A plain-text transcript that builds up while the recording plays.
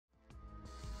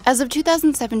As of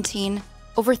 2017,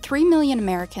 over 3 million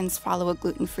Americans follow a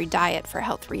gluten-free diet for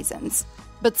health reasons.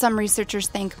 But some researchers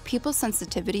think people's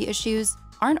sensitivity issues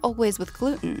aren't always with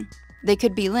gluten. They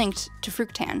could be linked to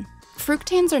fructan.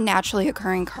 Fructans are naturally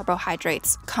occurring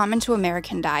carbohydrates common to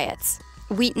American diets.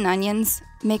 Wheat and onions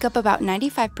make up about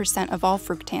 95% of all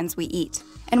fructans we eat.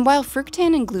 And while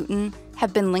fructan and gluten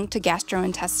have been linked to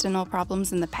gastrointestinal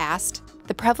problems in the past,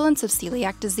 the prevalence of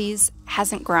celiac disease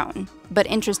hasn't grown, but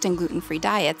interest in gluten-free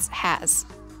diets has.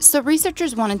 So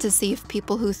researchers wanted to see if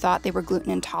people who thought they were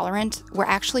gluten intolerant were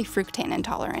actually fructan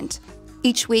intolerant.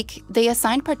 Each week, they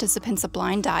assigned participants a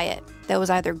blind diet that was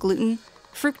either gluten,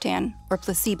 fructan, or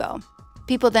placebo.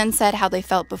 People then said how they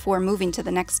felt before moving to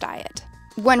the next diet.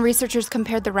 When researchers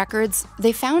compared the records,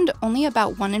 they found only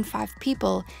about 1 in 5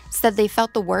 people said they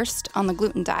felt the worst on the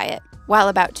gluten diet, while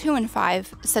about 2 in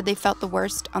 5 said they felt the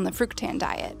worst on the fructan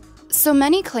diet. So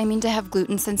many claiming to have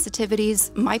gluten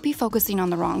sensitivities might be focusing on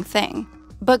the wrong thing.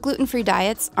 But gluten-free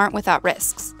diets aren't without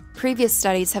risks. Previous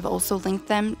studies have also linked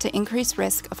them to increased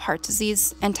risk of heart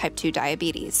disease and type 2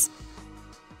 diabetes.